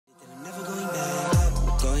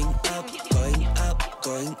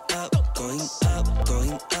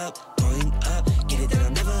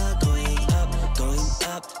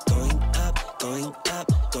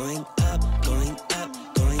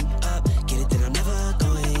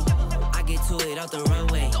off the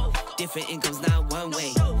runway. Different incomes, not one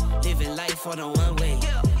way. Living life on a one way.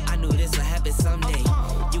 I knew this would happen someday.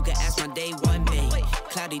 You can ask my day one day.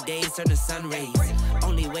 Cloudy days turn to sun rays.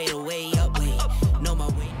 Only way to way up way. No my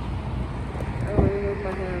way. Oh, let me move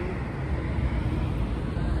my hand.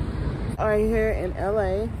 All right, here in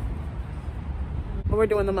LA. What we're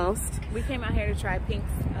doing the most. We came out here to try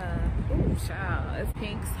Pink's, ooh, child, it's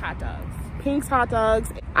Pink's hot dogs. Pink's hot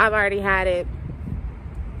dogs. I've already had it.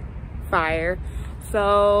 Fire.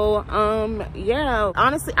 So, yeah,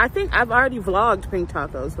 honestly, I think I've already vlogged Pink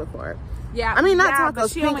tacos before. Yeah. I mean, not yeah, tacos, but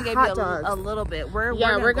she Pink only gave hot you dogs. a little bit.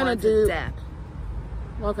 We're gonna do depth.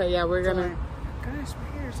 Okay, yeah, we're gonna. Gosh, my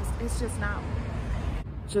hair is it's just not.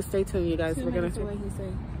 Just stay tuned, you guys. We're gonna. What he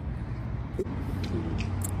say.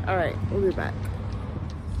 All right, we'll be back.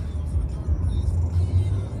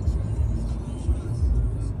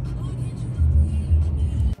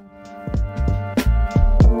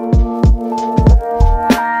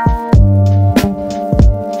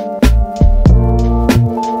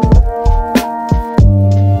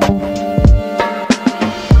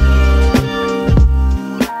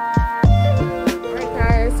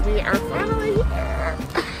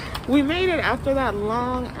 We made it after that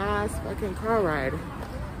long ass fucking car ride.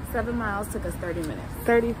 7 miles took us 30 minutes.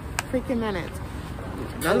 30 freaking minutes.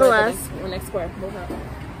 Nonetheless, we're next square. Move up.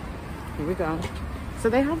 Here we go. So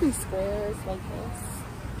they have these squares like this,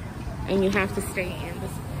 and you have to stay in the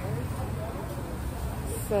squares.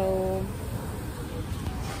 So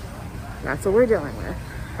that's what we're dealing with.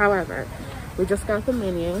 However, we just got the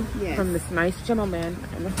menu from this nice gentleman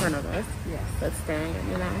in the front of us. Yes. That's staying,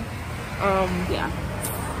 you know. Yeah.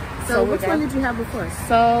 So which one did you have before?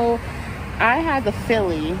 So I had the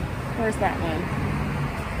Philly. Where's that one?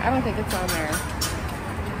 I don't think it's on there.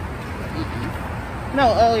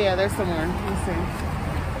 No, oh yeah, there's some more. Let me see.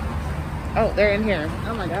 Oh, they're in here.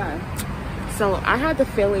 Oh my God. So I had the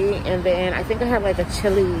Philly, and then I think I had like a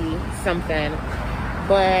chili something.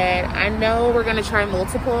 But I know we're gonna try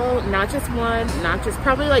multiple, not just one, not just,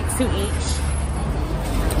 probably like 2 each.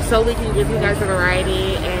 So we can give you guys a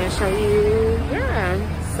variety and show you, yeah.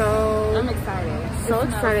 So I'm excited. So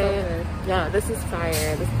excited. So yeah, this is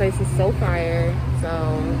fire. This place is so fire. So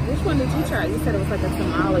which one did you try? You said it was like a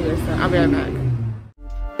tamale or something. I'll be right back.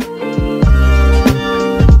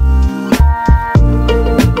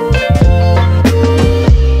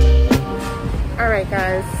 All right,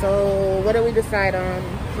 guys. So what did we decide on?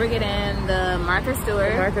 We're getting the Martha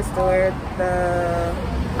Stewart. The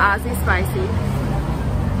Aussie Spicy.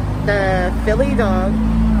 The Philly dog.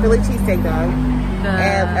 Philly cheesesteak dog.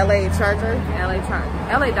 And LA Charger. LA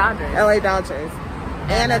Dodgers. LA Dodgers.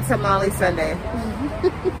 And a tamale sundae.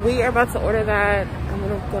 We are about to order that. I'm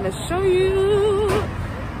gonna show you.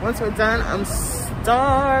 Once we're done, I'm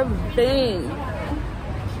starving.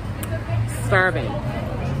 Starving.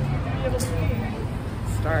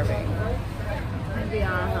 I'm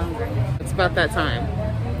beyond hungry. It's about that time.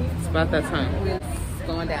 It's about that time. It's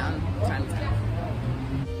going down time to time.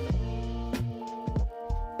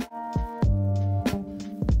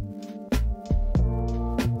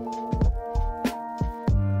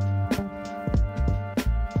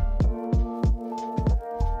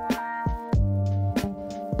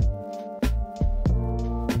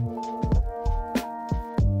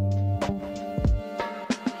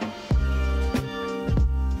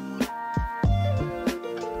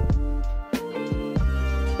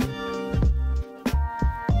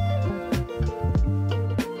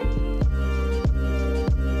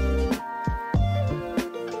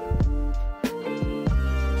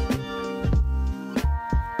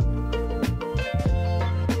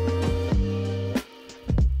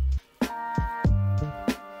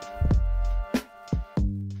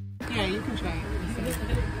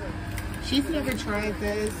 She's never tried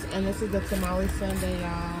this, and this is the tamale sundae,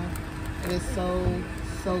 y'all. It is so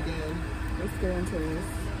good. Let's get into this.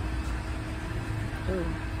 Ooh.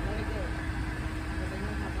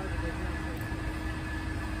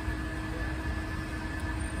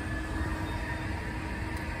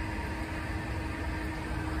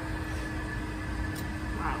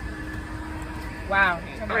 Wow.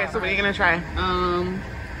 Okay, so what are you gonna try?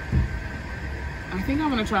 I think I'm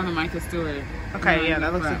gonna try the Martha Stewart. Okay, yeah,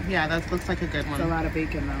 that looks like a good one. It's a lot of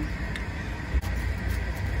bacon though.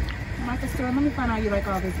 Martha Stewart, let me find out you like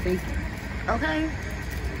all this bacon. Okay.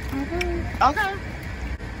 Okay. Okay.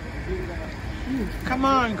 Come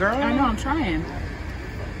on, girl. I know, I'm trying.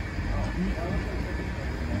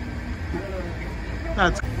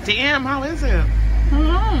 That's damn. How is it?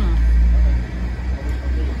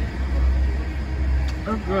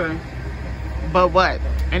 It's good. But what?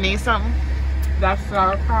 I need something. That's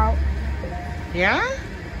sauerkraut. Yeah.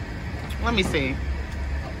 Let me see.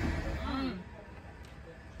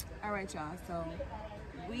 All right, y'all. So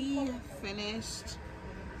we finished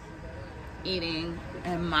eating,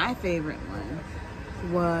 and my favorite one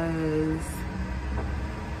was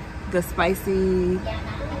the spicy.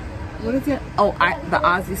 What is it? Oh, the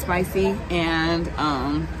Aussie spicy and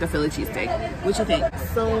the Philly cheesesteak. What you think?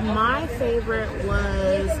 So my favorite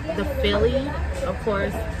was the Philly, of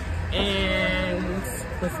course, and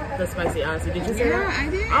the spicy Aussie. Did you say that? Yeah, I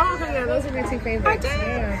did. Oh, okay, yeah, those are my two favorites. I did.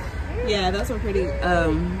 Yeah. Yeah, those were pretty.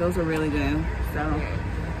 Those were really good. So,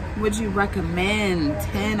 would you recommend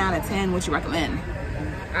 10 out of 10? Would you recommend?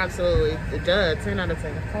 Absolutely, it does. 10 out of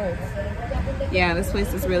 10, of course. Yeah, this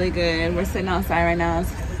place is really good. We're sitting outside right now.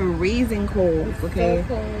 It's freezing cold. Okay,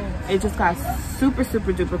 So cold. it just got super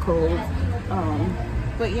duper cold.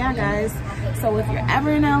 But yeah, guys. So if you're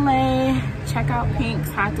ever in LA, check out Pink's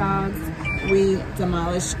Hot Dogs. We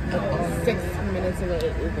demolished 6 minutes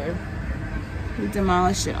away Uber. We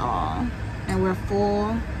demolished it all, and we're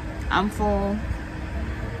full. I'm full.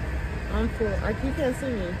 I'm full. You can't see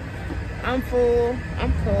me. I'm full.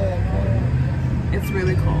 I'm cold. It's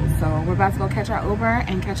really cold, so we're about to go catch our Uber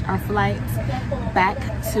and catch our flight back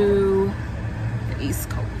to the East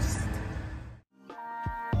Coast.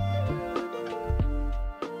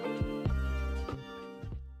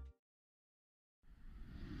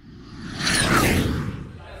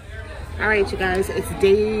 All right, you guys, it's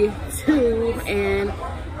day 2 and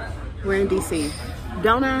we're in DC.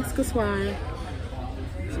 Don't ask us why,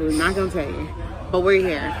 so we're not gonna tell you, but we're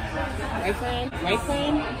here. Right, friend? Right,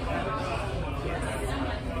 friend?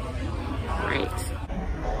 Right.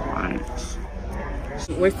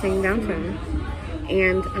 We're staying downtown,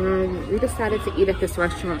 and we decided to eat at this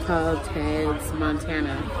restaurant called Ted's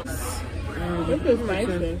Montana. This is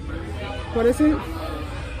spicy. What is it?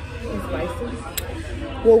 It's spicy.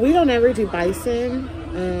 Well, we don't ever do bison.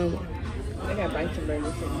 I got bison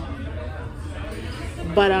burgers too.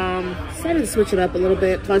 But decided to switch it up a little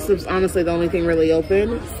bit. Plus, it was honestly the only thing really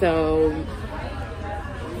open, so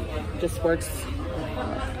just works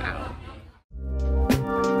out.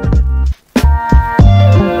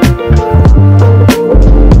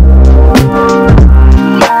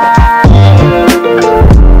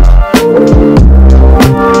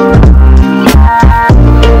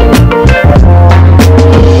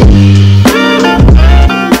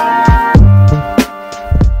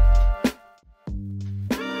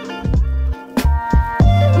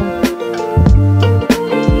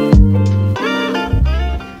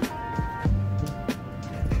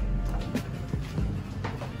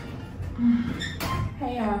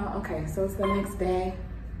 Hey y'all, okay, so it's the next day.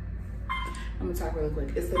 I'm gonna talk really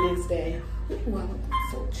quick. It's the next day. Wow,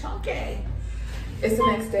 so chunky. It's the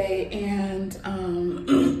next day, and I'm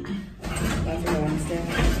about to go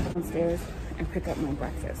downstairs and pick up my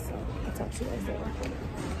breakfast. So I'll talk to you guys later.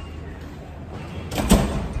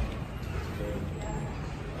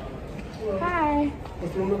 Hi.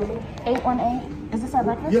 What's the number? 818. Is this our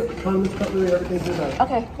breakfast? Yep, condiments, cutlery, everything's in there.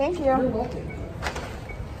 Okay, thank you. You're welcome.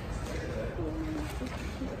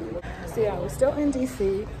 So yeah, we're still in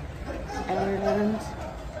DC, and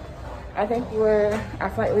I think our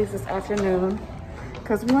flight leaves this afternoon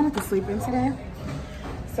because we wanted to sleep in today.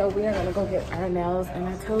 So we are gonna go get our nails and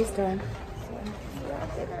our toes done. So yeah, I'll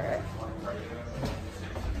get her.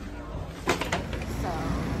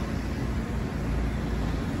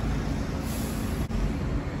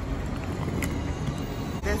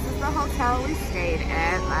 This is the hotel we stayed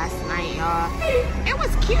at last night, y'all. It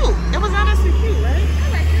was cute. It was honestly cute, right? I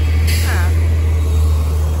like it. Yeah.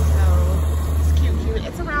 So it's cute.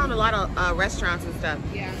 It's around a lot of restaurants and stuff.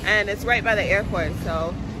 Yeah. And it's right by the airport,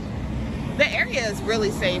 so the area is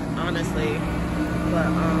really safe, honestly. But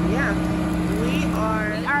yeah, we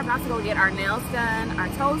are about to go get our nails done, our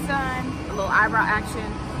toes done, a little eyebrow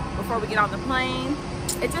action before we get on the plane.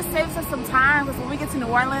 It just saves us some time because when we get to New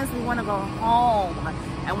Orleans, we want to go home.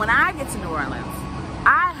 And when I get to New Orleans,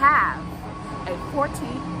 I have a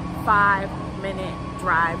 45-minute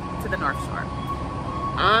drive to the North Shore.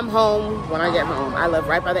 I'm home when I get home. I live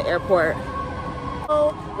right by the airport.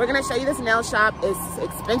 So we're gonna show you this nail shop. It's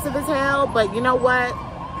expensive as hell, but you know what?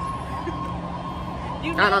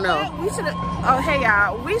 I don't know. We should have. Oh, hey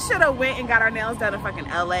y'all. We should have went and got our nails done in fucking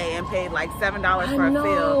LA and paid like $7 for a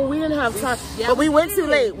fill. We didn't have time. Yeah, but we went too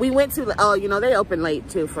late. We went too. Oh, you know they open late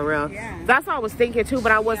too, for real. Yeah. That's what I was thinking too,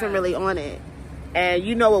 but I wasn't really on it. And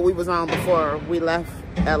you know what we was on before we left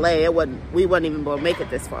LA. We wasn't even gonna make it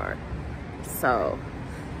this far. So,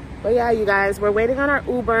 but yeah, you guys, we're waiting on our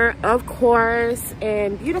Uber, of course,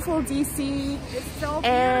 in beautiful DC. It's so beautiful.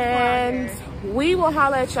 And we will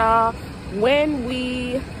holler at y'all when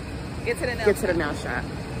we get to the nail shop.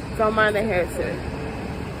 So Don't mind the hair too.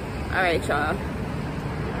 All right, y'all.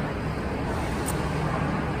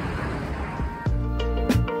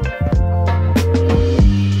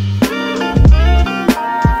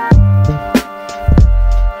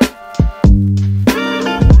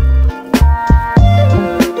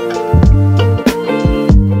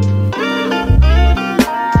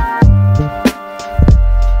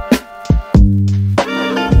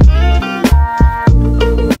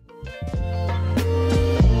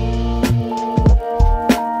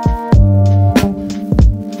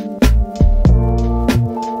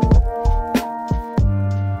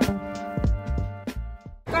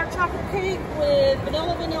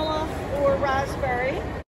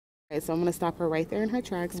 So I'm gonna stop her right there in her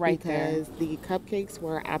tracks because the cupcakes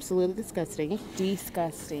were absolutely disgusting.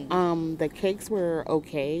 Disgusting. The cakes were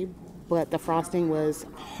okay, but the frosting was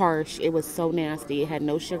harsh. It was so nasty. It had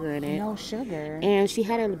no sugar in it. No sugar. And she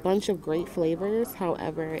had a bunch of great flavors.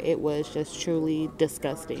 However, it was just truly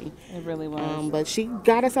disgusting. It really was. But she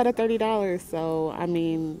got us at a $30. So I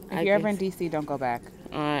mean, if you're ever in DC, don't go back.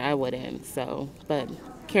 I wouldn't. So, but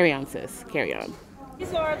carry on, sis. Carry on.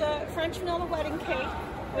 These are the French vanilla wedding cake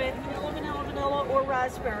with vanilla, or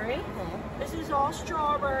raspberry. This is all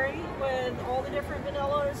strawberry with all the different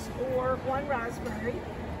vanillas or one raspberry.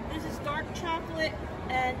 This is dark chocolate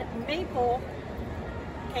and maple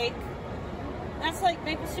cake. That's like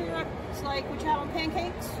maple syrup. It's like what you have on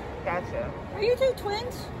pancakes. Gotcha. Are you two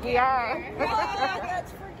twins? Yeah. Wow,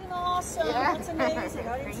 that's freaking awesome. Yeah. That's amazing.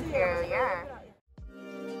 I didn't see it. Yeah.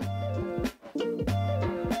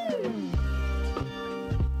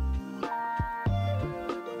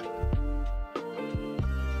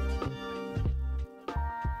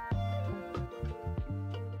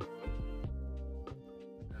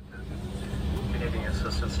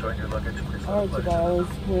 Alright, you guys,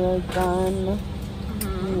 we're done.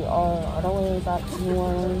 We are on our way back to New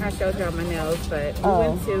Orleans. I showed y'all my nails, but we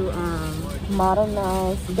went to Modern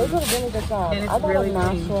Nails. They did a really good job. And it's I got really a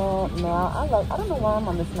natural nail. I don't know why I'm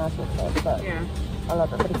on this natural tip, but yeah, I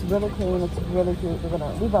love it. But it's really clean. It's really cute.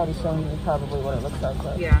 We've already shown you probably what it looks like.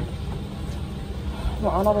 But yeah. we're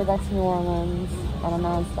on our way back to New Orleans on a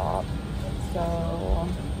non-stop. So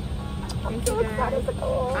I'm so excited to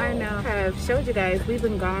go. I know. I have showed you guys we've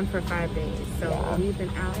been gone for 5 days. So we've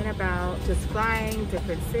been out and about, just flying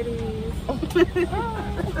different cities. So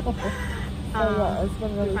yeah, it's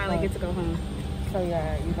been really we finally fun. get to go home. So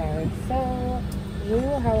yeah, you guys. So we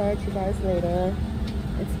will holler at you guys later.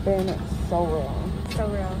 It's been so real. So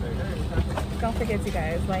real. Don't forget, you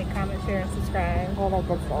guys, like, comment, share, and subscribe. All that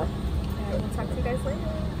good stuff. And we'll talk to you guys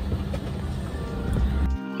later.